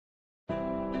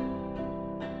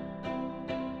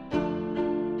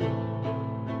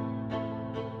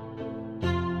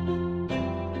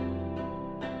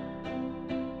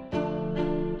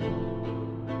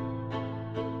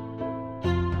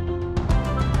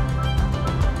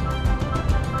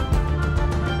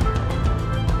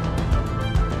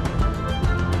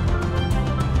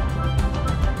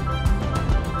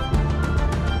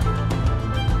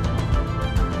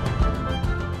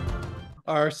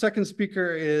Our second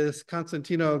speaker is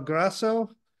Costantino Grasso,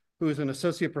 who is an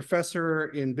associate professor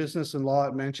in business and law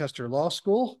at Manchester Law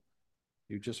School.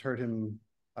 You just heard him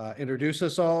introduce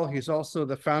us all. He's also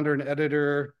the founder and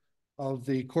editor of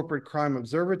the Corporate Crime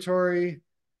Observatory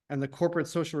and the Corporate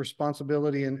Social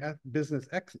Responsibility and Business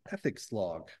Ethics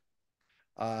Log.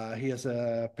 He has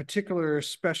a particular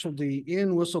specialty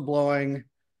in whistleblowing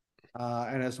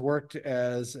and has worked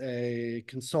as a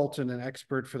consultant and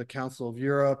expert for the Council of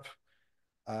Europe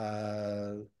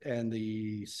and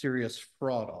the Serious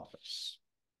Fraud Office.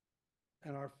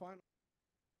 And our final.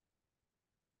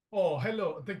 Oh,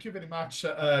 hello. Thank you very much,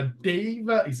 Dave.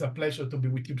 It's a pleasure to be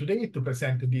with you today to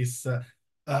present these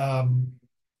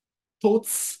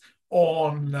thoughts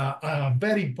on a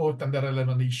very important and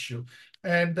relevant issue.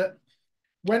 And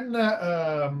when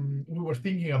we were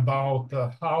thinking about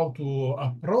how to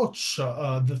approach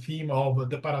the theme of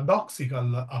the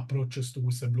paradoxical approaches to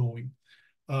whistleblowing,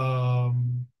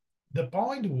 the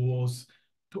point was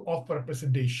to offer a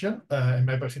presentation, and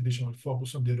my presentation will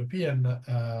focus on the European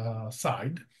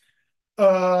side,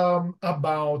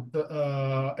 about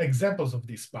examples of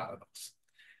this paradox.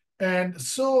 And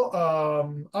so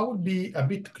I will be a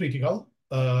bit critical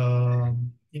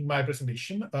in my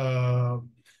presentation.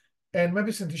 And my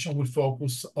presentation will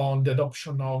focus on the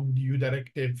adoption of the EU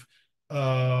directive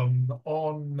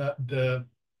on the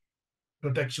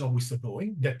protection of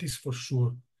whistleblowing. That is for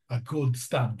sure a gold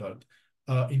standard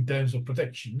in terms of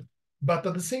protection. But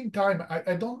at the same time,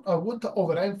 I want to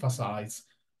overemphasize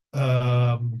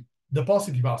the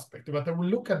positive aspect, but I will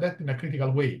look at that in a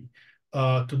critical way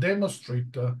to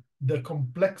demonstrate the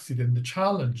complexity and the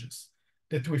challenges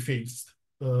that we faced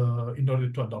in order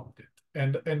to adopt it.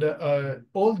 And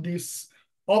all these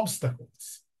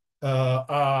obstacles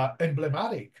are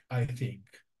emblematic, I think,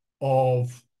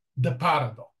 of the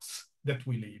paradox that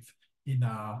we live in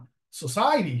a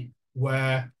society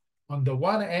where, on the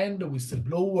one hand,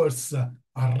 whistleblowers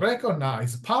are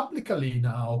recognized publicly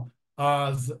now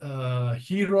as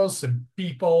heroes and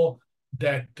people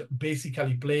that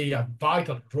basically play a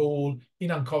vital role in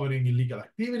uncovering illegal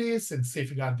activities and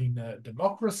safeguarding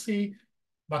democracy.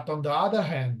 But on the other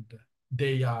hand,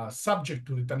 they are subject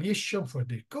to retaliation for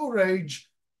their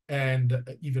courage, and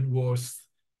even worse,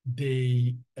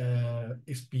 they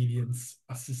experience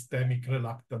a systemic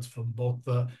reluctance from both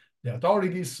the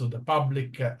authorities, so the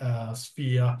public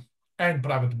sphere, and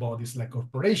private bodies like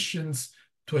corporations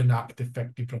to enact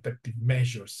effective protective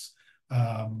measures.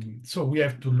 So we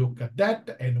have to look at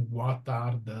that and what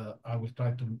are I will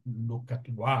try to look at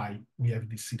why we have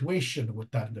this situation,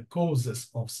 what are the causes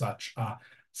of such a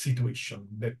situation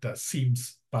that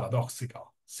seems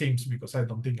paradoxical. Seems because I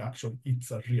don't think actually it's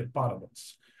a real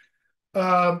paradox.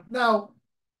 Now,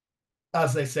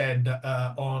 as I said,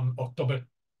 on October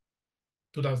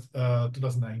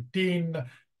 2019,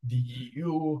 the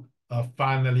EU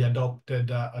finally adopted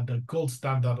the gold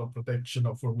standard of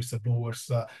protection for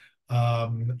whistleblowers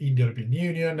in the European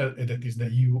Union, that is the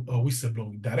EU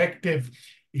Whistleblowing Directive.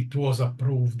 It was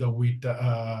approved with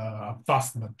a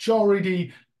vast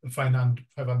majority,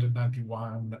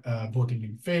 591 voting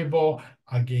in favor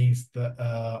against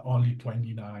only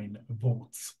 29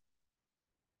 votes.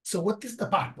 So what is the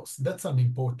purpose? That's an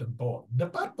important point. The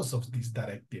purpose of this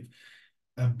directive,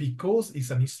 because it's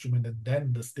an instrument that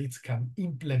then the states can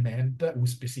implement with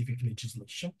specific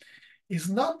legislation, is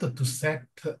not to set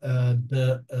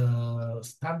the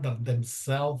standard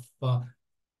themselves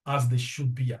as they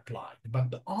should be applied,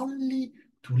 but only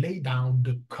to lay down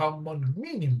the common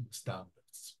minimum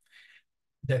standards.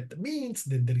 That means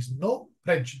that there is no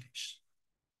prejudice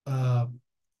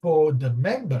for the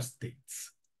member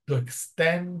states to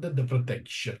extend the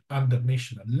protection under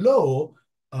national law,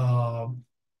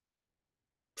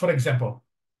 for example,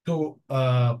 to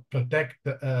protect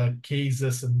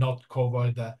cases not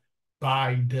covered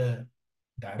by the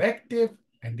directive.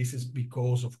 And this is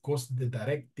because, of course, the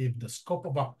directive, the scope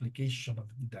of application of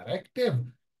the directive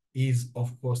is,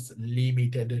 of course,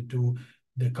 limited to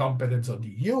the competence of the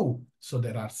EU. So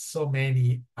there are so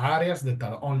many areas that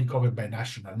are only covered by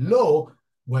national law,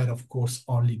 where, of course,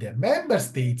 only the member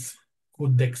states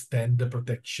could extend the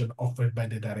protection offered by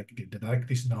the directive. The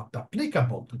directive is not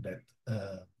applicable to that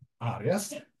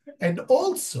areas. And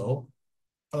also,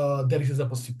 there is a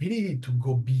possibility to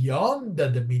go beyond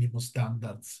the minimum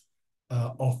standards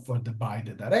offered by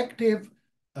the directive,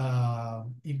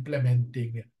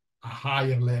 implementing a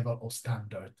higher level of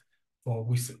standard for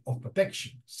of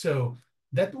protection. So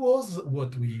that was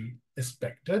what we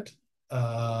expected,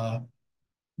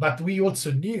 but we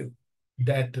also knew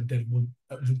that there would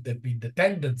have been the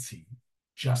tendency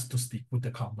just to stick with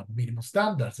the common minimum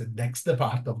standards, and that's the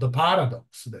part of the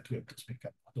paradox that we have to speak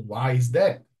about. Why is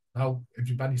that? Now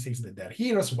everybody says that they're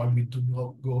heroes. Why we do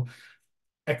not go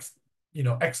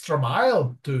extra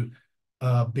mile to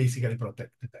basically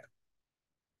protect them?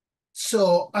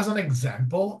 So as an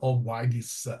example of why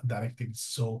this directive is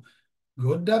so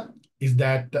good is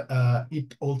that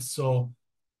it also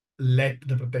let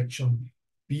the protection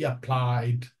be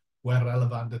applied where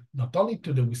relevant, not only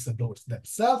to the whistleblowers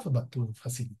themselves, but to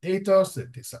facilitators.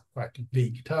 It is a quite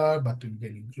vague term, but we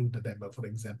can include them, for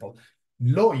example,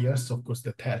 lawyers, of course,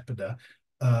 that help the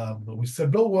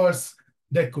whistleblowers.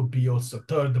 There could be also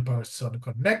third person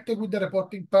connected with the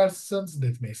reporting persons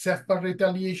that may suffer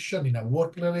retaliation in a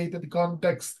work-related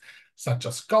context, such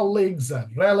as colleagues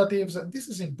and relatives. And this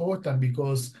is important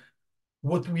because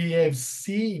what we have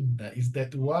seen is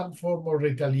that one form of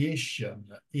retaliation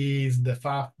is the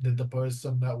fact that the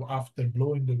person, after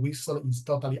blowing the whistle, is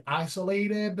totally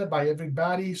isolated by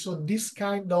everybody. So this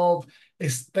kind of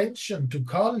extension to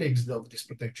colleagues of this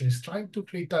protection is trying to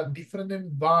create a different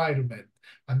environment,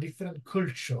 a different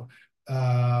culture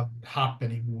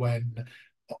happening when,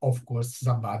 of course,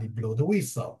 somebody blow the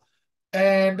whistle.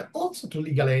 And also to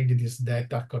legal entities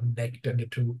that are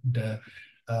connected to the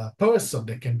person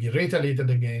that can be retaliated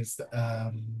against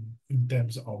in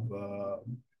terms of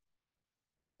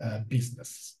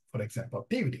business, for example,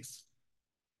 activities.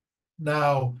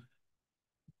 Now,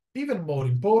 even more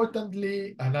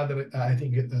importantly, another, I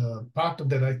think, part of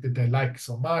the right that I like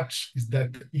so much is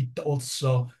that it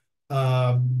also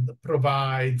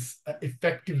provides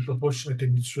effective, proportionate,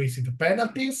 and dissuasive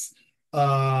penalties.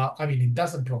 I mean, it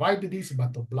doesn't provide this,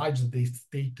 but obliges the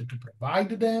state to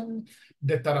provide them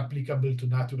that are applicable to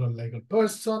natural legal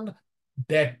person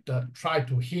that try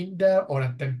to hinder or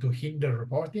attempt to hinder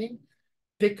reporting,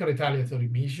 take retaliatory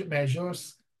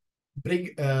measures, bring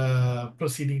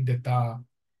proceeding that are,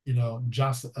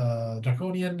 just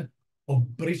draconian, or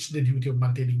breach the duty of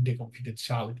maintaining the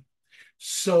confidentiality.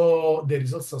 So there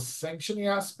is also a sanctioning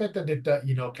aspect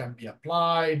that can be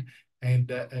applied,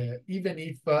 and even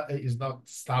if it is not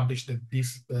established that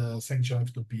this sanction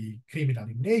have to be criminal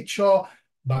in nature,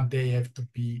 but they have to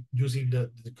be using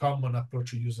the common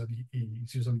approach usually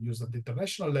used at the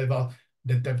international level,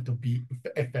 that have to be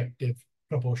effective,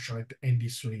 proportionate, and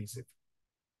dissuasive.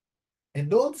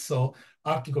 And also,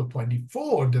 Article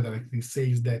 24, the directive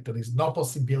says that there is no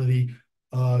possibility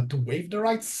to waive the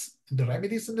rights, the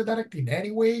remedies in the directive in any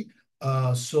way.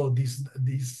 So these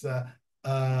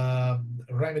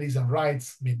remedies and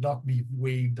rights may not be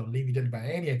waived or limited by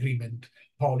any agreement,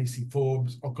 policy,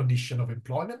 forms, or condition of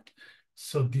employment.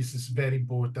 So this is very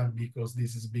important because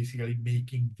this is basically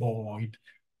making void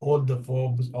all the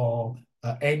forms of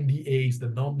NDAs, the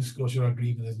non-disclosure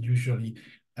agreements, usually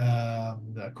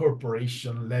the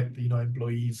corporation let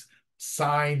employees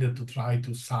sign to try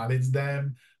to silence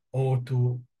them, or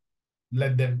to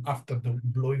let them, after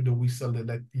blowing the whistle,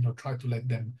 they try to let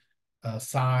them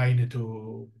sign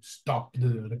to stop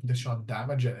the reputational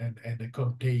damage and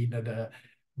contain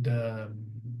the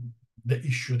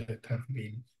issue that have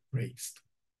been raised.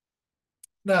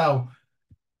 Now,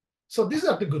 so these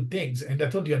are the good things. And I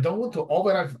told you, I don't want to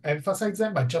overemphasize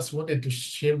them. I just wanted to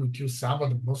share with you some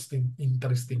of the most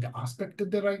interesting aspects of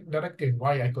the directive,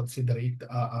 why I consider it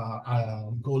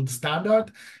a gold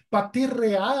standard. But in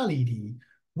reality,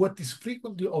 what is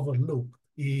frequently overlooked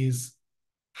is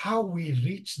how we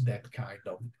reach that kind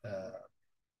of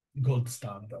gold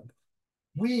standard.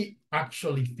 We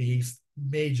actually faced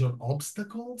major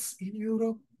obstacles in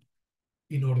Europe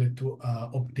in order to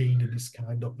obtain this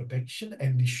kind of protection,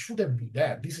 and it shouldn't be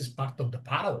there. This is part of the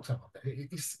paradox.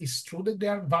 It's true that they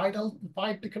are vital to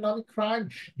fight economic crime.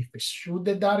 If it's true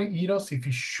that they are heroes, if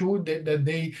it's true that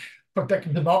they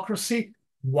protect democracy,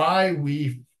 why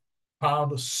we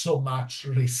found so much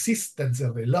resistance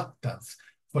and reluctance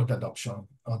for the adoption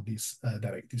of this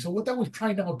directive. So what I will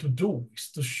try now to do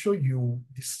is to show you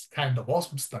this kind of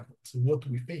obstacles, what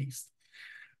we faced.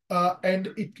 And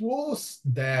it was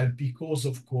there because,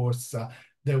 of course,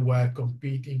 there were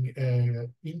competing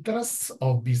interests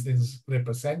of business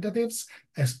representatives,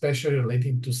 especially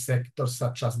relating to sectors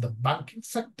such as the banking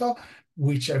sector,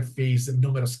 which have faced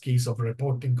numerous cases of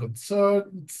reporting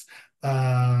concerns,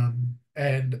 and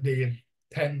they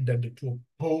tended to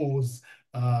oppose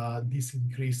these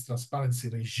increased transparency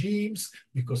regimes,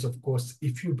 because, of course,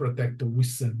 if you protect the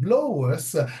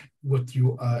whistleblowers, what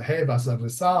you have as a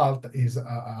result is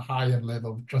a higher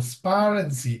level of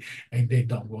transparency, and they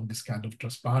don't want this kind of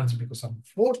transparency because,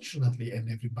 unfortunately, and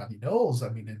everybody knows, I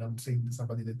mean, and I'm saying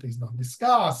somebody that is not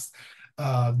discussed,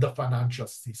 the financial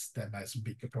system has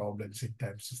big problems in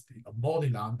terms of money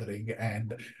laundering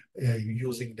and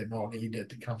using the money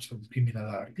that comes from criminal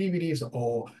activities,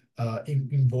 or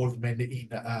involvement in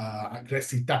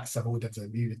aggressive tax avoidance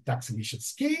and tax evasion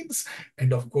schemes.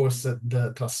 And of course,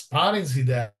 the transparency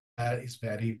there is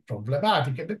very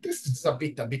problematic. And this is a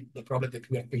bit the problem that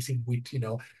we are facing with,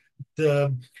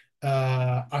 the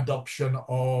adoption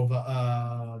of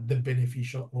the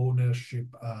beneficial ownership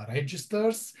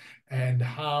registers, and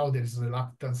how there is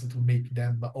reluctance to make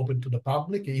them open to the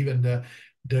public. Even the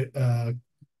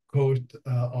Court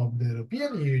of the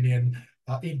European Union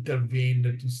intervened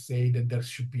to say that there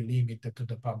should be limited to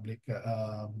the public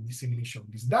dissemination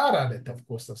of this data, that of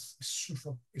course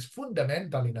is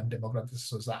fundamental in a democratic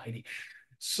society.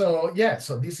 So yeah,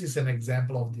 so this is an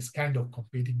example of this kind of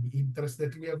competing interest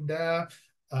that we have there.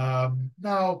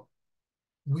 Now,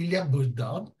 William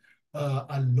Burdon,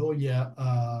 a lawyer,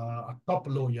 a top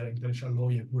lawyer, international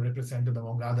lawyer, who represented,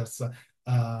 among others,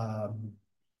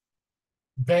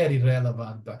 very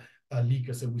relevant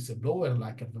leakers and whistleblower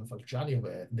like Antonio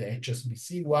Falciani, the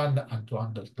HSBC one,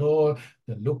 Antoine Deltour,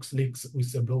 the LuxLeaks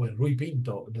whistleblower, Rui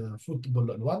Pinto, the football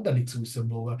Luanda Leaks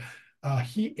whistleblower.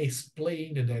 He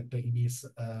explained that in his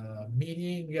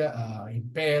meeting in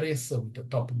Paris with the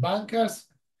top bankers,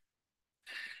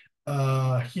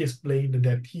 he explained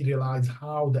that he realized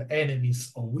how the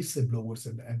enemies of whistleblowers,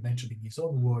 and mentioning his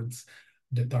own words,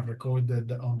 that are recorded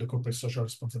on the corporate social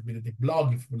responsibility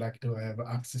blog. If you would like to have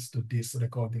access to this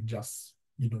recording, just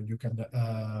you can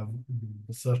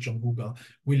search on Google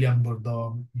William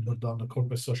Burdon, the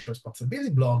corporate social responsibility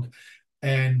blog,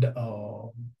 and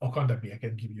or contact me. I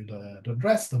can give you the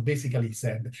address. So basically, he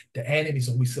said the enemies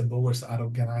of whistleblowers are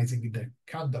organizing the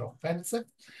counter-offensive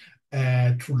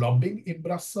through lobbying in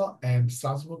Brussels and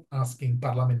Strasbourg, asking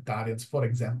parliamentarians, for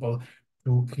example,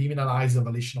 to criminalize the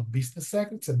violation of business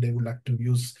secrets, and they would like to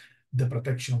use the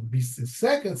protection of business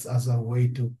secrets as a way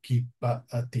to keep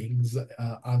things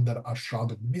under a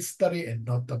shroud of mystery and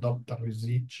not adopt a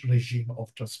regime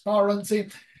of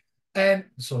transparency. And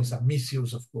so it's a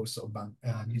misuse, of course, of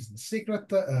business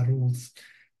secret rules.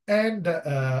 And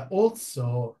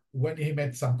also, when he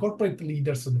met some corporate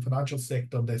leaders in the financial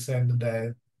sector, they said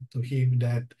that to him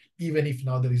that even if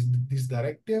now there is this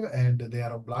directive and they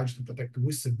are obliged to protect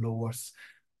whistleblowers,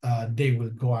 they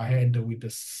will go ahead with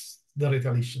the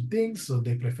retaliation thing. So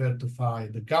they prefer to fire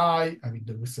the guy,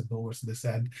 the whistleblowers, they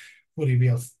said, who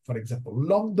reveals, for example,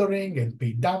 laundering and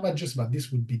pay damages, but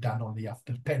this will be done only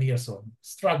after 10 years of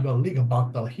struggle, legal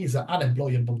battle. He's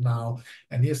unemployable now,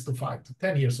 and he has to fight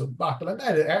 10 years of battle. And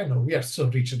I know we are so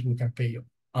rich that we can pay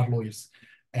our lawyers.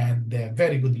 And they're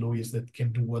very good lawyers that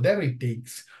can do whatever it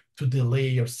takes to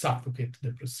delay or suffocate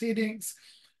the proceedings,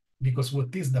 because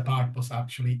what is the purpose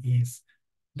actually is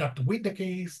not to win the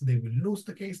case, they will lose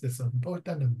the case, that's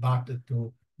important, but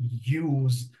to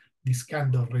use this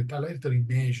kind of retaliatory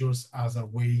measures as a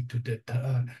way to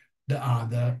deter the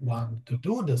other one to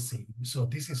do the same. So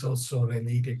this is also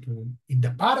related to, in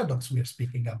the paradox we are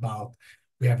speaking about,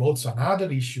 we have also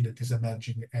another issue that is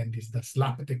emerging, and is the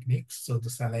slap techniques, so the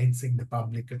silencing the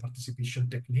public participation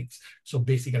techniques. So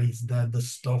basically it's the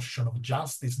distortion of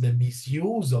justice, the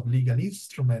misuse of legal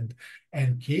instrument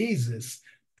and cases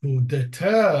to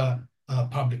deter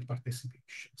public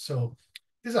participation. So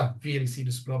these are very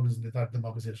serious problems that our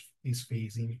democracy is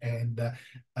facing, and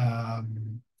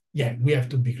yeah, we have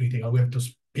to be critical. We have to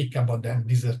speak about them.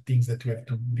 These are things that we have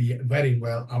to be very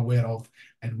well aware of,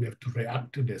 and we have to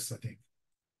react to this, I think.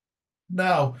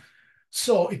 Now,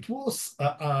 so it was,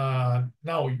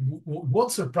 now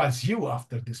won't surprise you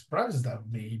after this progress that I've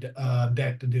made,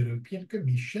 that the European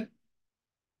Commission,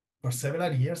 for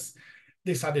several years,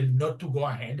 decided not to go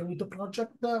ahead with the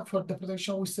project for the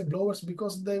protection of whistleblowers,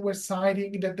 because they were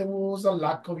citing that there was a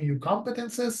lack of EU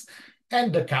competences.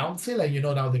 And the council, and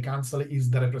now the council is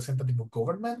the representative of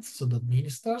governments, so the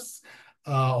ministers,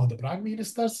 or the prime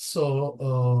ministers,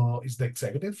 so is the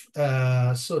executive.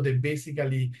 So they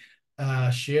basically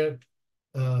shared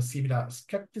similar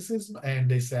skepticism, and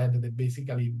they said that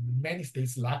basically many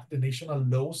states lack the national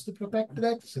laws to protect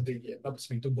that, so they are not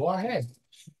free to go ahead.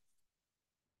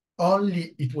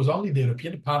 It was only the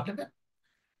European Parliament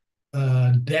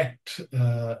that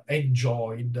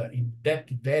enjoyed in that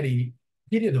very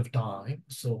period of time.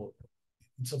 So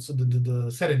it's also the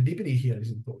serendipity here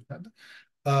is important.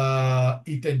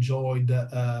 It enjoyed,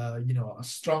 a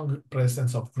strong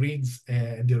presence of Greens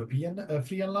and the European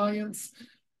Free Alliance,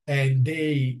 and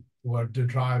they were the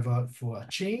driver for a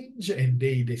change, and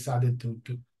they decided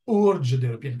to urge the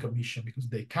European Commission, because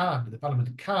the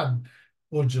Parliament can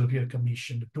urge the European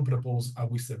Commission to propose a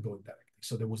whistleblowing directive.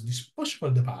 So there was this push for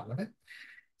the Parliament.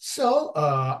 So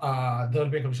the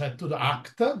European Commission had to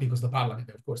act, because the Parliament,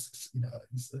 of course,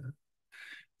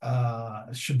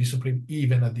 should be supreme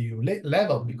even at the EU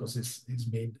level, because it's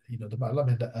made, the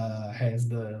parliament has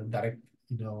the direct,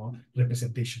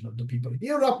 representation of the people in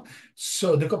Europe.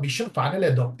 So the Commission finally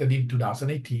adopted in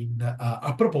 2018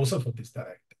 a proposal for this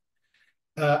directive.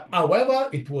 However,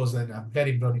 it was in a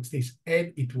very broad stage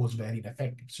and it was very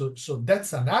ineffective. So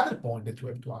that's another point that we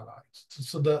have to highlight.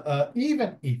 So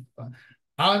even if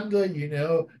under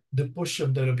the push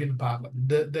of the European Parliament,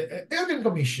 the European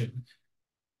Commission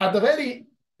at the very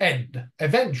end,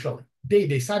 eventually, they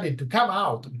decided to come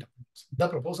out with the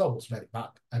proposal was very bad.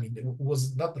 I mean, it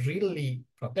was not really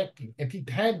protecting, and it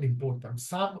had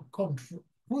some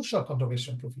crucial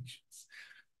controversial provisions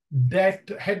that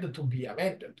had to be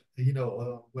amended.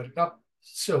 Were not.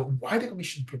 So why the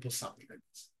Commission proposed something like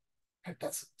this? And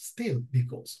that's still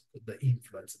because of the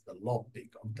influence and the lobbying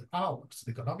of the powers,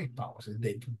 the economic powers, and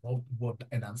they do not want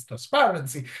enhanced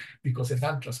transparency, because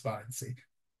enhanced transparency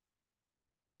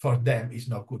for them is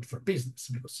not good for business,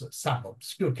 because some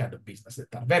obscure kind of business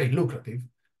that are very lucrative,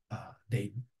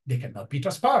 they cannot be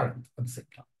transparent at the same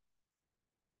time.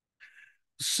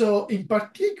 So in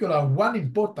particular, one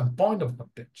important point of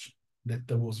contention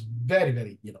that was very,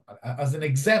 very, as an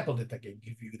example that I can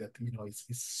give you that,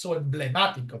 is so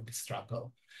emblematic of the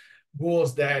struggle,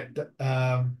 was that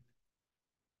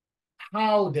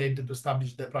how they had to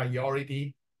establish the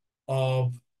priority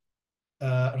of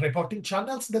reporting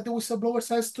channels that the whistleblowers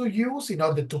has to use in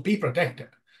order to be protected.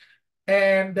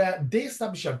 And they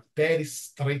established a very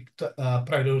strict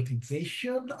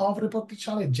prioritization of reporting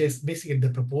channels. Just basically the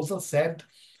proposal said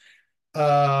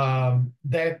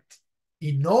that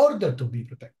in order to be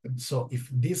protected, so if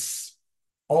this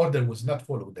order was not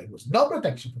followed, there was no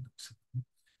protection for the whistleblower.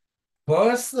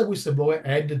 First, the whistleblower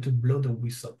had to blow the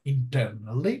whistle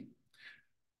internally.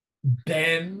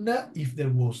 Then, if there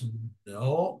was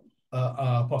no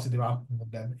positive outcome of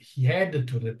them, he had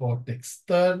to report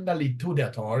externally to the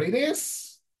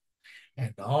authorities.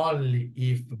 And only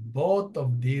if both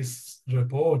of these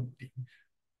reporting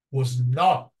was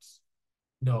not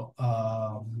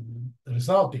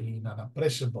resulting in an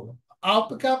appreciable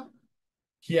outcome,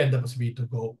 he had the possibility to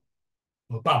go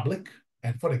public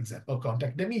and, for example,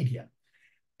 contact the media.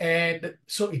 And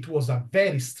so it was a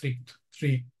very strict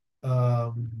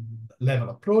level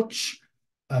approach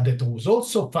that was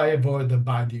also favored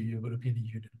by the European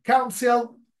Union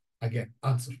Council, again,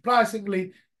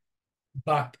 unsurprisingly,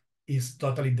 but is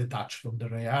totally detached from the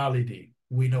reality.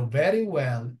 We know very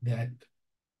well that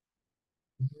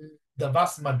the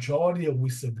vast majority of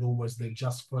whistleblowers, they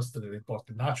just first report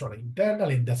naturally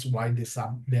internally, and that's why they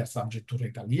are subject to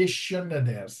retaliation,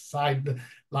 they are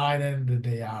sidelined,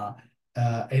 they are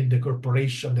and the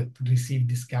corporation that receive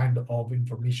this kind of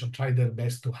information try their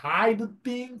best to hide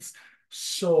things.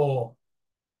 So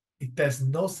it has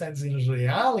no sense in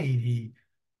reality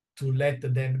to let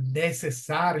them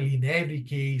necessarily, in every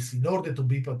case, in order to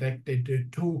be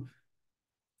protected, to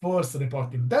first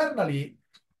report internally.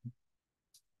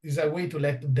 Is a way to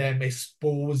let them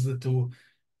expose to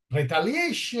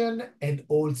retaliation, and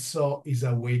also is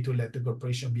a way to let the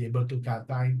corporation be able to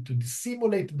to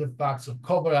dissimulate the facts or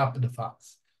cover up the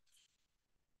facts.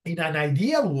 In an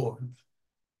ideal world,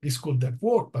 this could have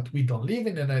worked, but we don't live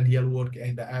in an ideal world.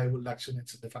 And I will actually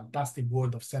mention the fantastic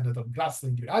word of Senator Grasso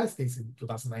in the United States in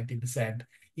 2019 said,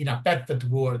 in a perfect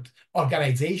world,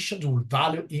 organizations will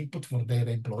value input for their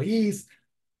employees,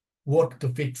 work to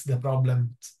fix the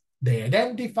problems they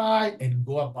identify, and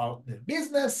go about their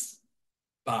business.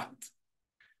 But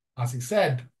as he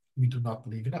said, we do not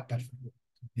live in a perfect world.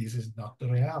 This is not the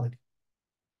reality.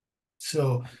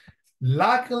 So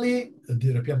luckily, the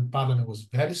European Parliament was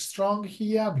very strong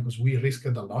here, because we risked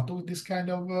a lot with this kind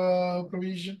of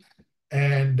provision,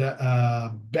 and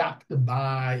backed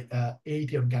by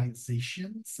 80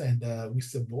 organizations and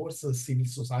whistleblowers, civil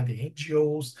society,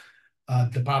 NGOs,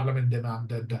 the Parliament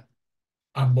demanded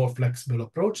a more flexible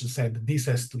approach, said this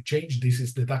has to change, this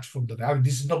is detached from the reality,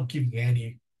 this is not giving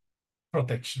any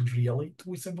protection really to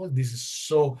whistleblowers, this is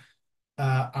so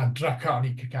a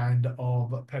draconic kind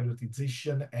of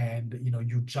privatization, and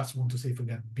you just want to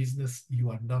safeguard business, you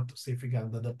are not to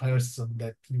safeguard the person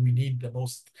that we need the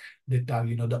most, that are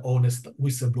the honest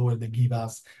whistleblower that give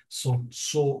us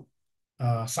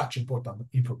such important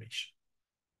information.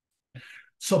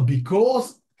 So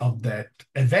because of that,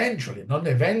 eventually, not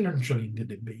eventually in the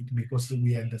debate, because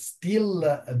we had still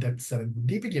that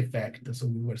serendipity effect, so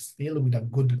we were still with a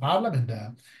good parliament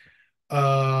there,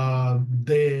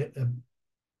 the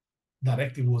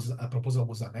proposal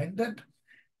was amended,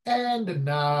 and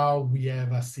now we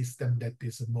have a system that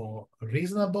is more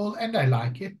reasonable, and I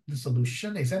like it. The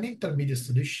solution is an intermediate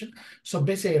solution. So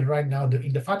basically right now,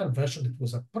 in the final version that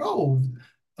was approved,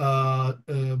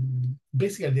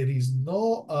 basically there is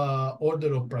no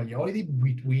order of priority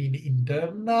between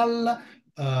internal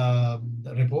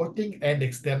reporting and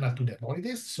external to the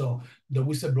authorities. So the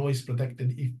whistleblower is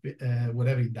protected if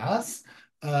whatever he does.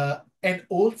 And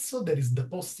also there is the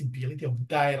possibility of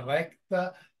direct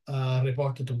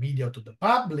report to media or to the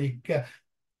public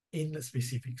in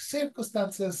specific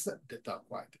circumstances that are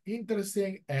quite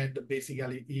interesting. And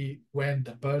basically, when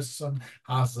the person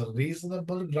has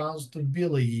reasonable grounds to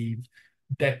believe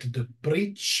that the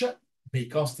breach may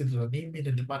constitute an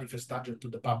imminent manifest danger to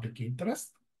the public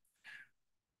interest,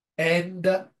 and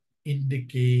in the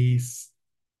case,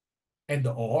 and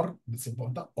or, that's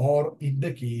important, or in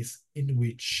the case in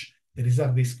which there is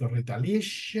a risk of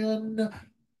retaliation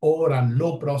or a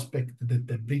low prospect that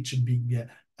the breach being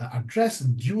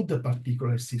addressed due to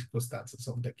particular circumstances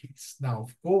of the case. Now,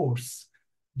 of course,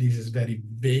 this is very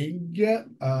vague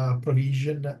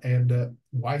provision, and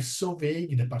why so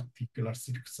vague in the particular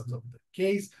circumstances of the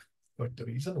case? For the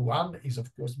reason, one is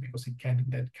of course because it can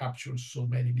then capture so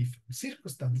many different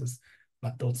circumstances,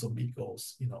 but also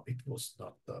because it was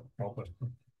not proper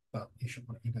issue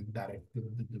in a direct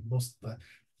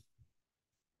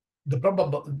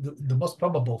the most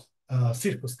probable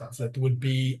circumstance that would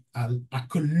be a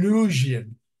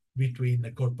collusion between the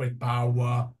corporate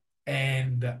power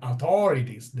and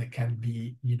authorities. That can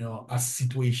be a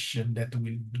situation that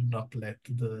will do not let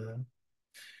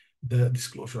the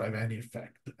disclosure have any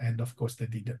effect. And of course, they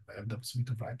didn't have the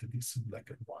possibility to write this black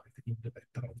and white in the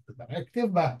letter of the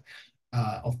directive, but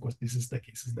of course, this is the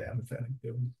cases they are referring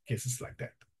to, cases like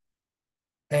that.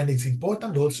 And it's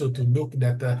important also to look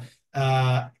that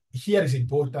here is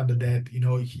important that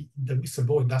the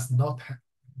whistleblower does not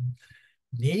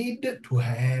need to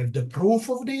have the proof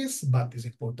of this, but it's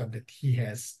important that he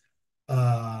has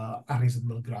a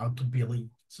reasonable ground to believe.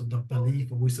 So the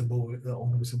belief of whistleblower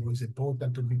on the whistleblower is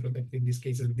important to be protected in this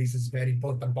case, and this is very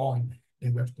important point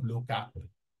that we have to look at.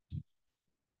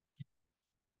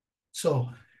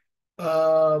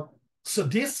 So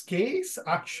this case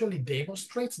actually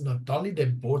demonstrates not only the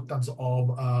importance of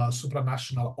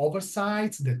supranational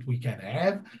oversights that we can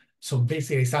have. So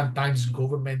basically, sometimes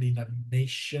government in a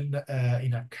nation,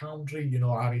 in a country,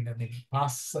 are in an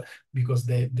impasse because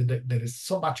there is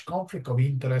so much conflict of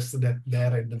interest that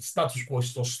the status quo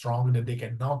is so strong that they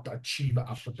cannot achieve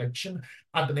a protection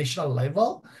at the national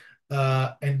level.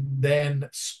 And then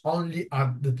only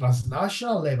at the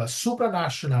transnational level,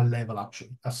 supranational level,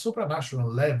 actually, a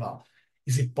supranational level,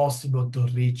 is it possible to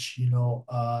reach,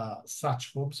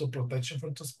 such forms of protection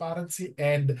from transparency?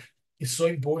 And it's so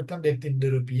important that in the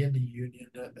European Union,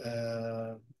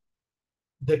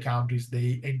 the countries,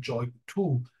 they enjoy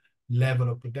two level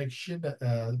of protection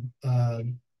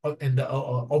and the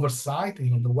oversight,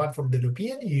 the one from the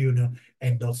European Union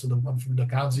and also the one from the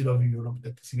Council of Europe,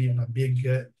 that is even a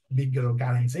bigger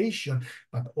organization,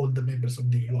 but all the members of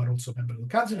the EU are also members of the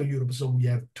Council of Europe. So we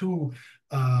have two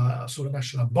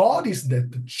supranational bodies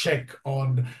that check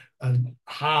on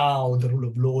how the rule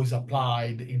of law is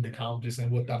applied in the countries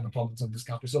and what are the problems of this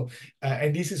country. So,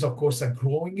 and this is of course a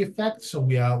growing effect. So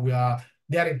they are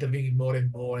intervening more and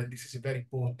more, and this is very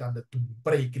important to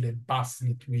break the impasse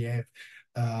that we have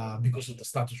because of the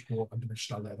status quo at the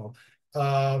national level.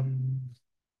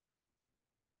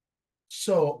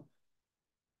 So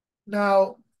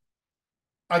now,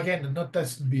 again, not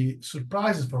as to be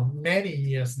surprised, for many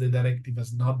years the directive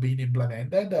has not been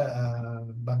implemented,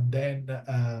 but then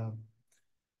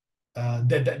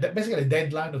basically the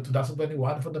deadline of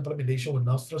 2021 for the implementation was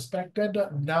not respected.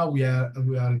 Now we are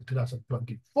in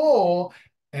 2024,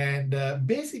 and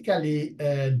basically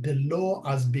the law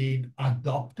has been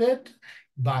adopted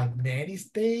by many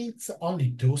states.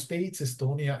 Only two states,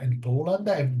 Estonia and Poland,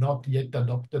 have not yet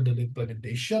adopted the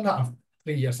implementation of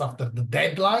 3 years after the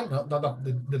deadline, not of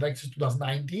the next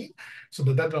 2019. So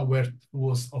the deadline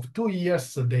was of 2 years,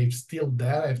 so they're still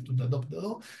there, have to adopt the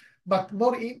law. But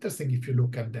more interesting, if you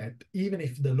look at that, even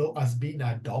if the law has been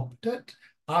adopted,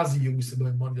 as you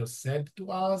Whistleblowing Monitor said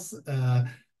to us,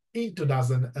 in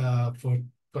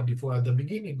 2024, at the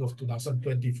beginning of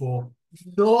 2024,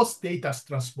 no state has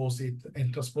transposed it,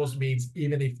 and transpose means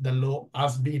even if the law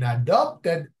has been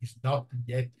adopted, it's not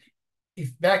yet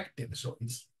effective. So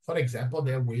it's, for example,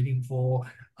 they're waiting for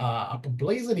a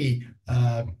publicity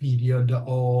period,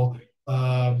 or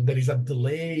there is a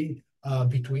delay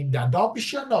between the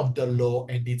adoption of the law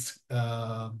and its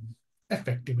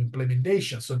effective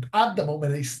implementation. So at the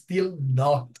moment, it's still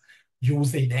not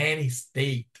used in any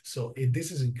state. So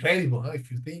this is incredible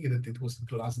if you think that it was in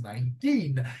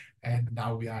 2019 and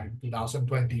now we are in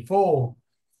 2024.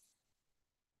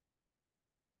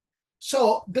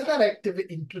 So the directive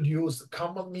introduced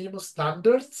common minimum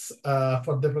standards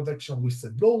for the protection of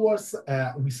whistleblowers.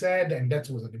 We said, and that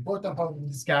was an important part of the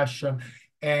discussion,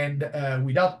 and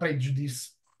without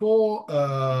prejudice for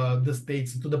the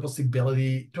states to the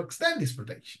possibility to extend this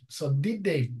protection. So did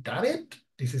they done it?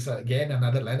 This is again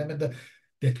another element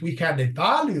that we can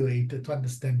evaluate to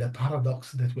understand the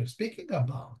paradox that we're speaking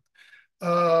about.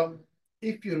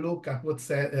 If you look at what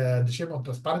said, the Chairman of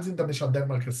Transparency International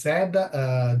Denmark said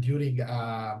during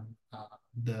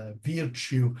the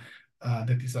Virtue,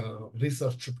 that is a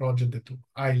research project that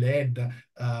I led,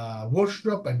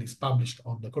 workshop, and is published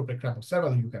on the Corporate Crime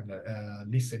Observatory. You can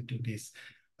listen to this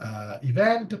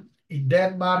event. In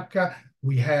Denmark,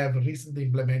 we have recently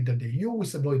implemented the EU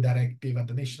Whistleblowing Directive at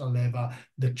the national level.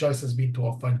 The choice has been to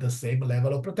offer the same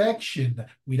level of protection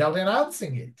without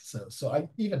enhancing it. So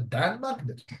even Denmark,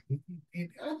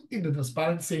 in the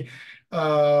Transparency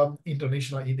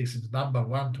International Index is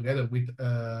 #1, together with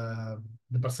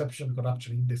the Perception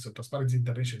Corruption Index of Transparency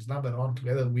International is #1,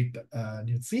 together with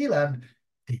New Zealand.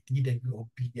 They didn't go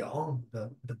beyond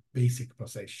the basic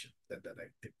possession, the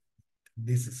directive.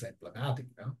 This is emblematic,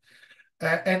 no?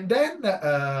 And then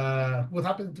what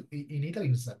happened in Italy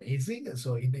was amazing.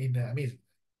 So amazing,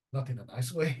 not in a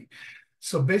nice way.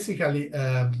 So basically,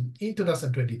 in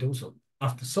 2022, so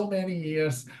after so many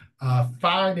years,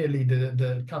 finally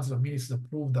the Council of Ministers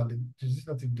approved a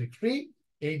legislative decree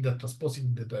aimed at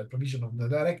transposing the provision of the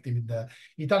directive in the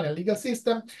Italian legal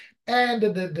system. And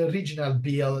the regional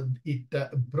bill, it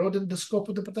broadened the scope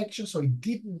of the protection. So it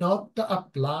did not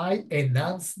apply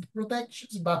enhanced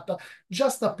protections, but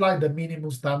just apply the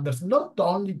minimum standards, not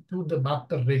only to the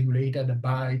matter regulated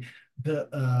by the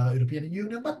European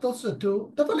Union, but also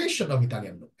to the violation of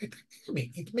Italian law.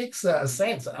 It makes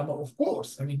sense, of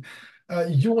course. I mean,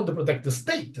 you want to protect the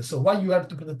state, so why you have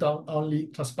to protect only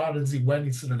transparency when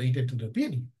it's related to the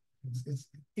opinion?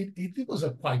 It was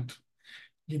a quite,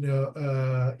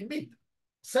 it made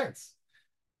sense.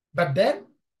 But then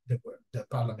there were the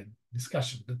parliament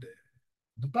discussion,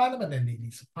 the parliament, and in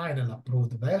its final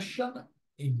approved version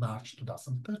in March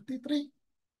 2023,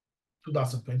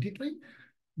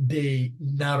 they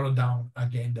narrow down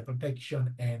again the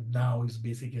protection, and now is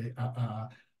basically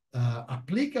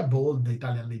applicable the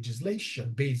Italian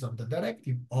legislation based on the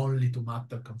directive only to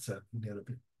matter concerning the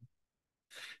European.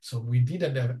 So we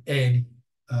didn't have any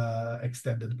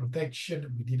extended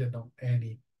protection. We didn't have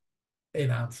any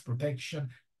enhanced protection.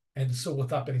 And so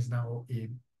what happened is now,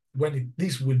 when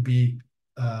this will be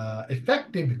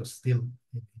effective, because still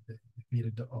in the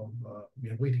period of, we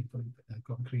are waiting for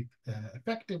concrete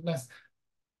effectiveness,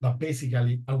 but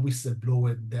basically a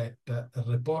whistleblower that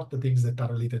report the things that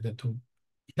are related to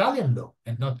Italian law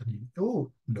and not the EU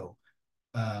law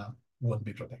won't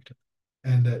be protected.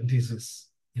 And this is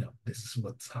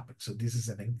what's happening. So this is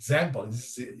an example.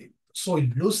 This is so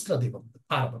illustrative of the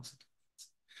paradox.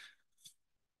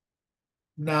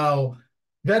 Now,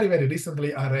 very, very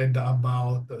recently, I read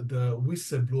about the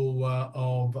whistleblower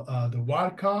of the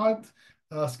Wirecard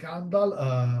scandal.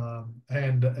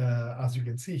 And as you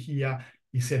can see here,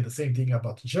 he said the same thing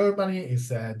about Germany. He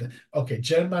said, okay,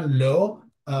 German law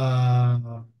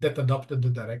that adopted the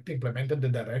directive, implemented the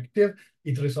directive,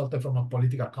 it resulted from a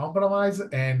political compromise.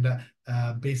 And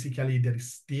basically, there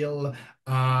is still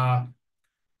a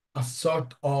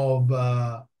sort of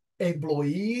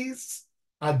employees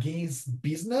against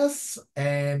business,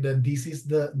 and this is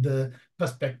the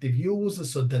perspective used.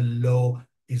 So the law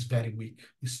is very weak.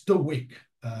 It's too weak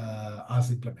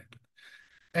as implemented.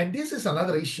 And this is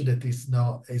another issue that is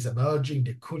now emerging,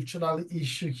 the cultural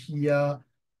issue here.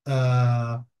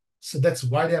 So that's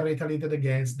why they are retaliated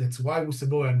against. That's why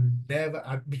whistleblowers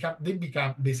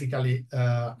become basically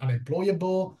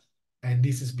unemployable. And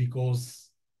this is because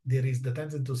there is the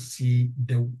tendency to see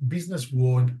the business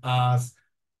world as,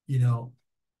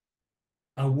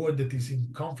 a world that is in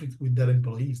conflict with their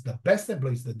employees, the best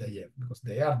employees that they have, because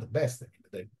they are the best.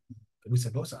 The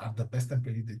whistleblowers are the best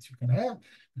employees that you can have,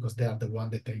 because they are the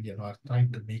ones that are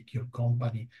trying to make your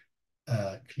company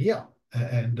clear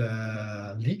and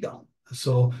legal.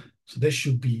 So they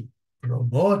should be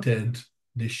promoted.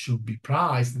 They should be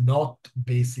prized, not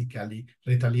basically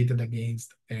retaliated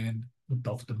against and put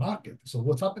off the market. So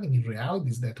what's happening in reality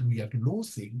is that we are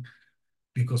losing,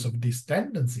 because of this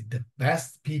tendency, the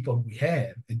best people we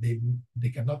have, and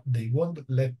they won't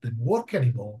let them work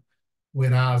anymore.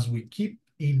 Whereas we keep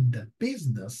in the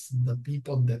business the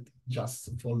people that just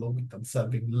follow it and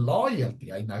serving loyalty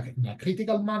in a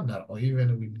critical manner, or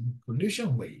even with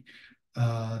collusion way,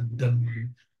 the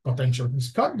potential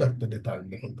misconduct that are in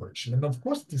the corporation. And of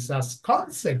course, this has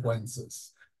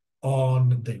consequences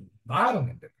on the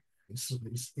environment.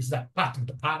 is that part of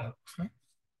the paradox. Huh?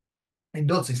 And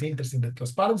also, it's interesting that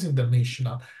Transparency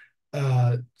International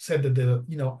said that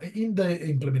in the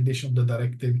implementation of the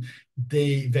directive,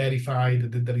 they verified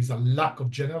that there is a lack of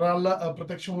general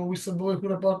protection for whistleblowers who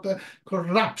report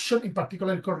corruption, in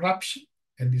particular corruption.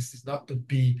 And this is not to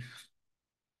be,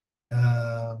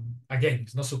 again,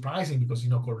 it's not surprising because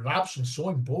corruption is so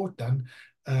important.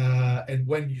 And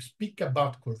when you speak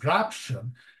about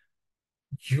corruption,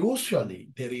 usually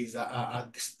there is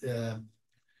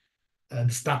the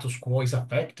status quo is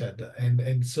affected,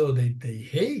 and so they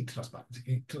hate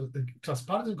transparency.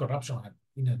 Transparency and corruption are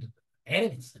the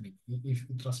enemies. I mean, if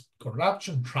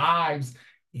corruption thrives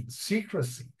in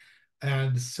secrecy,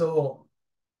 and so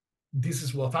this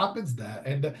is what happens there.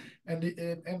 And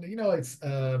it's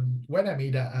when I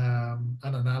made an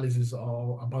analysis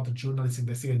about the journalists,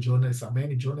 investigative journalists,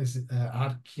 many journalists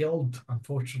are killed,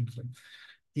 unfortunately,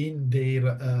 in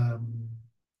their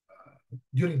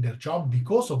during their job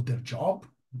because of their job.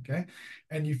 Okay,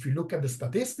 and if you look at the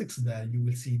statistics there, you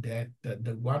will see that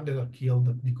the one that are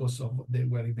killed because of they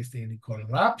were investigating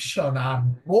corruption are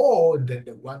more than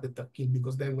the one that are killed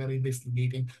because they were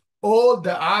investigating all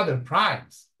the other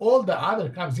crimes,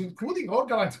 including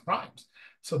organized crimes.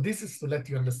 So this is to let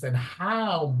you understand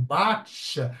how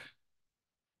much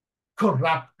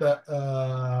corrupt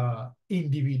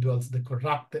individuals, the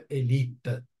corrupt elite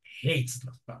hates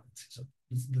transparency. So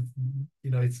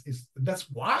that's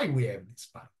why we have this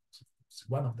paradox. It's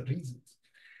one of the reasons.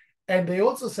 And they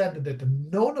also said that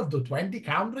none of the 20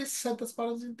 countries at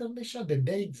Transparency International that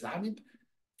they examined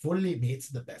fully meets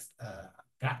the best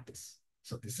practice.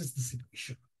 So this is the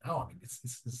situation now. I mean,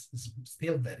 it's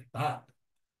still very bad.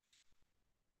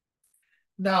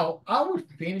 Now, I will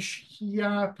finish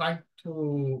here trying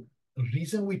to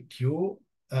reason with you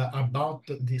about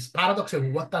this paradox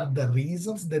and what are the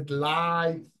reasons that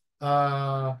lie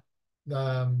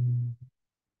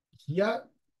here.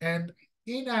 And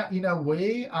in a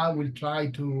way, I will try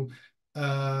to,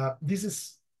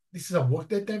 this is a work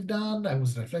that I've done. I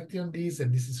was reflecting on this,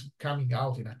 and this is coming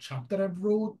out in a chapter I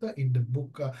wrote in the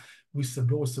book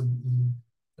Whistleblowers,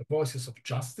 The Voices of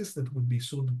Justice, that will be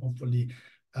soon, hopefully,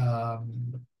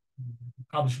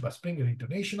 published by Springer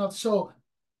International. So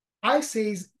I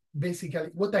say, basically,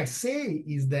 what I say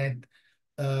is that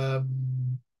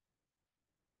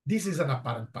this is an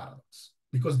apparent paradox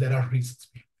because there are reasons.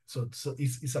 So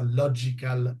it's a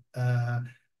logical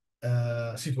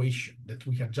situation that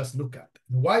we can just look at.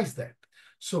 And why is that?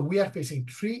 So we are facing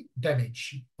three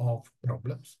dimensions of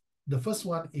problems. The first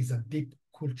one is a deep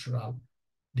cultural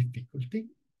difficulty.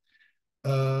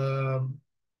 In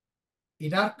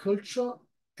our culture,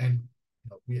 and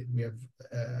we have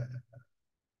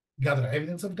gathered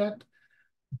evidence of that,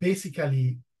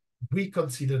 basically, we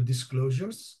consider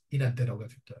disclosures in a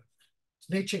derogative term.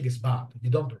 Snitching is bad. You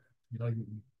don't do it.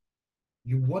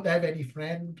 You won't have any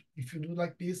friend if you do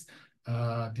like this.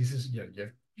 This is you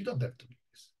don't have to do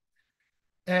this.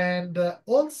 And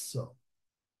also,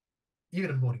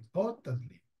 even more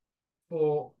importantly,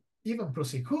 for even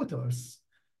prosecutors,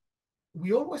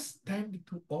 we always tend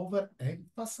to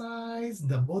overemphasize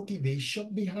the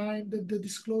motivation behind the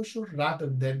disclosure rather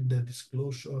than the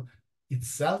disclosure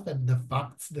itself and the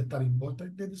facts that are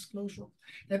important in the disclosure.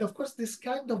 And of course, this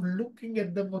kind of looking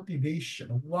at the motivation,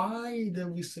 why the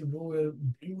whistleblower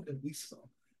blew the whistle,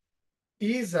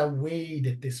 is a way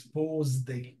that exposes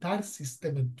the entire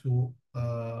system to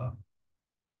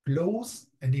flaws.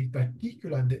 And in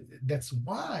particular, that's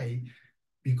why,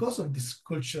 because of this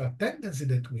cultural tendency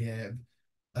that we have,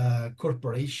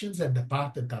 corporations and the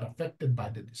part that are affected by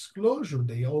the disclosure,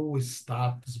 they always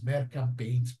start smear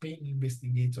campaigns, paying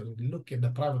investigators, look at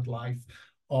the private life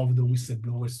of the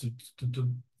whistleblowers to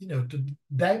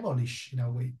demolish, in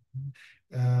a way,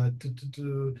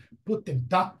 to put in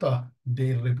doubt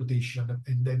their reputation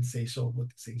and then say, so what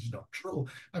they say is not true.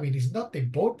 I mean, it's not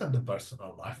important, the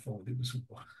personal life of the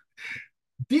whistleblower.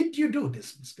 Did you do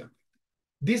this misconduct?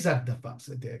 These are the facts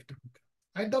that they have to look at.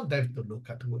 I don't have to look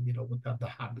at what are the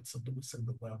habits of the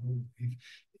whistleblower.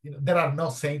 There are no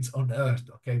saints on earth.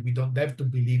 Okay, we don't have to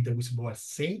believe the whistleblower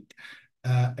saint.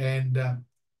 And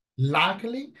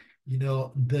luckily,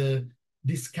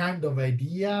 this kind of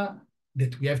idea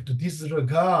that we have to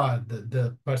disregard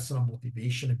the personal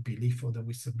motivation and belief of the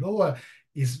whistleblower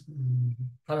is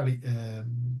finally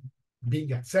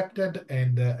being accepted,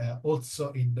 and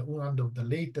also in one of the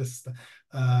latest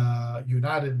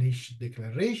United Nations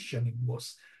declaration, it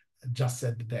was just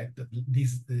said that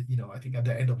this, I think at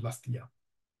the end of last year,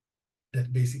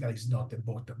 that basically is not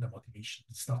important, the motivation.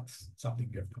 It's not something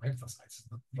you have to emphasize. It's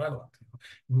not relevant.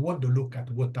 We want to look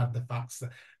at what are the facts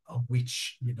on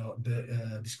which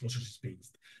the disclosure is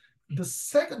based. the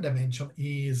second dimension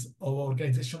is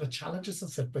organizational challenges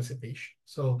and self-preservation.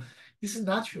 So this is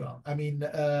natural. I mean,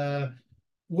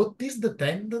 what is the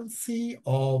tendency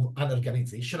of an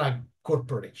organization like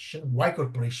corporation? Why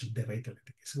corporation they regulate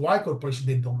this? Why corporation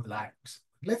they don't like this?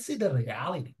 Let's say the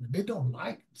reality. They don't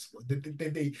like this.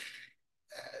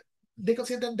 They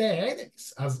consider them their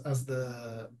enemies, as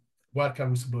the worker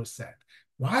whistleblower said.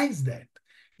 Why is that?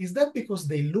 Is that because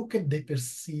they look and they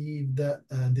perceive the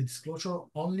disclosure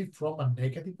only from a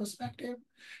negative perspective?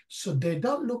 So they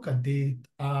don't look at it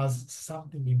as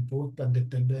something important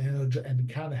that emerge and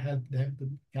can help them to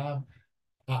become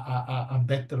a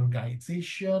better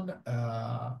organization.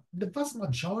 The vast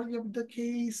majority of the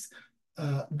case,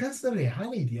 that's the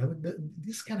reality. I mean,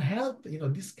 this can help,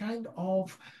 this kind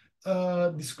of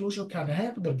disclosure can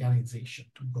help the organization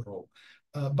to grow.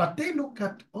 But they look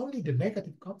at only the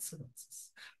negative consequences.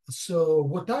 So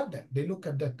what are they? They look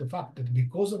at the fact that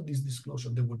because of this disclosure,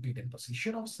 there will be the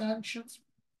imposition of sanctions.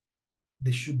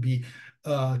 There should be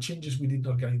changes within the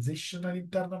organizational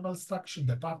internal structure,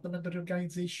 department of the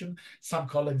organization. Some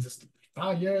colleagues are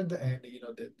fired, and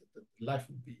the life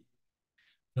would be,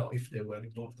 if they were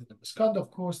involved in the misconduct,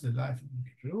 of course, the life would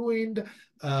be ruined.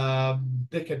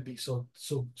 There can be so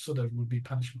there will be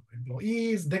punishment for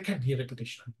employees. There can be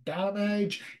reputational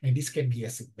damage, and this can be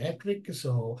asymmetric.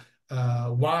 So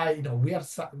why we are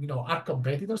our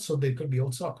competitors, so there could be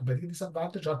also a competitive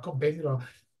disadvantage. Our competitor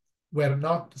were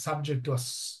not subject to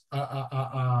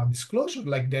a disclosure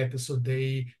like that. So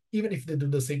they, even if they do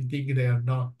the same thing, they are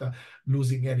not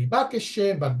losing any market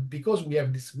share. But because we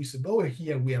have this whistleblower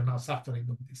here, we are now suffering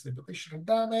of this reputational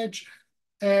damage.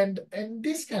 And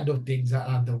these kind of things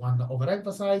are the one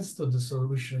overemphasized. So the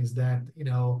solution is that,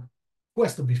 who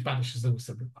has to be punished is the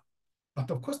whistleblower. But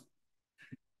of course,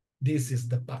 this is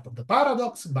the part of the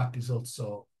paradox, but is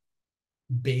also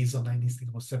based on an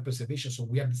instinct of self-preservation. So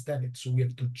we understand it. So we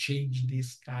have to change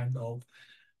this kind of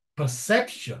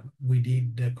perception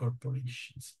within the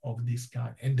corporations of this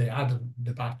kind and the other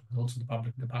departments, also the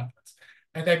public departments.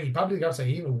 And I mean, public departments are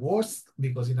even worse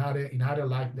because in area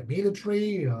like the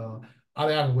military,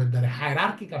 other where the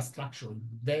hierarchical structure is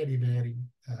very, very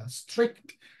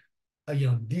strict,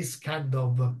 this kind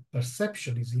of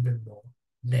perception is even more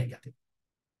negative.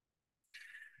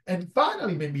 And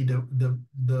finally, maybe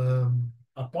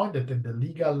a point that in the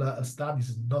legal studies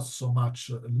is not so much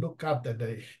look at, that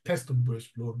they test to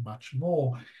explore much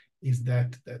more, is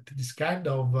that this kind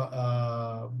of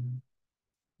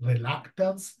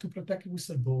reluctance to protect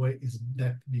whistleblower is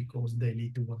that because they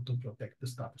need to want to protect the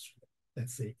status quo.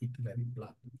 Let's say it very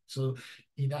bluntly. So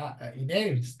in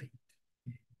every state,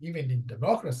 even in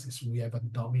democracies, we have a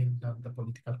dominant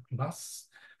political class,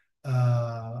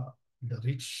 the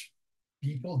rich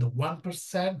people, the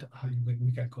 1%,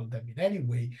 we can call them in any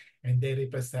way, and they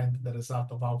represent the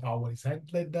result of how power is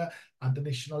handled at the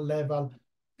national level,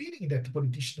 meaning that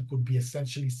politicians could be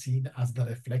essentially seen as the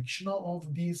reflection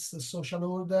of this social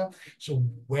order. So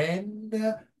when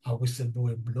a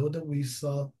whistleblower blow the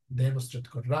whistle, demonstrate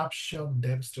corruption,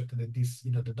 demonstrate that this,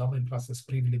 the dominant class has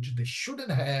privilege they shouldn't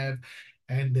have,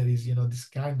 and there is, this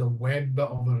kind of web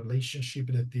of a relationship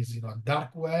that is, a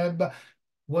dark web,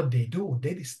 what they do,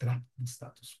 they disrupt the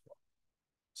status quo.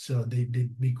 So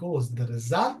because the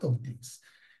result of this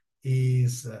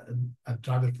is a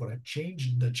driver for a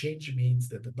change. The change means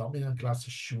that the dominant class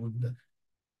should,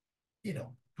 to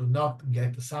not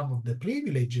get some of the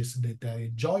privileges that they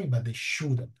enjoy, but they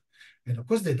shouldn't. And of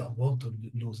course, they don't want to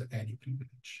lose any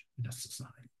privilege in a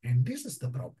society. And this is the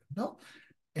problem, no?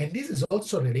 And this is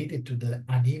also related to the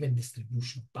uneven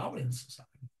distribution of power in society.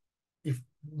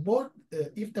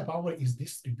 If the power is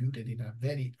distributed in a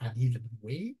very uneven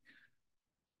way,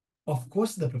 of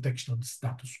course, the protection of the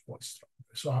status quo is stronger.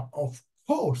 So, of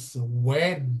course,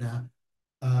 when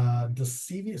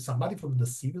somebody from the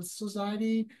civil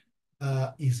society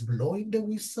is blowing the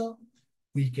whistle,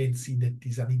 we can see that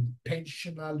is an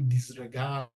intentional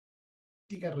disregard,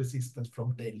 resistance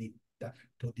from the elite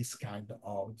to this kind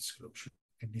of disclosure.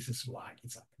 And this is why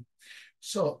it's happening.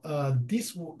 So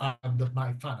these are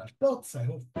my final thoughts. I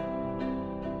hope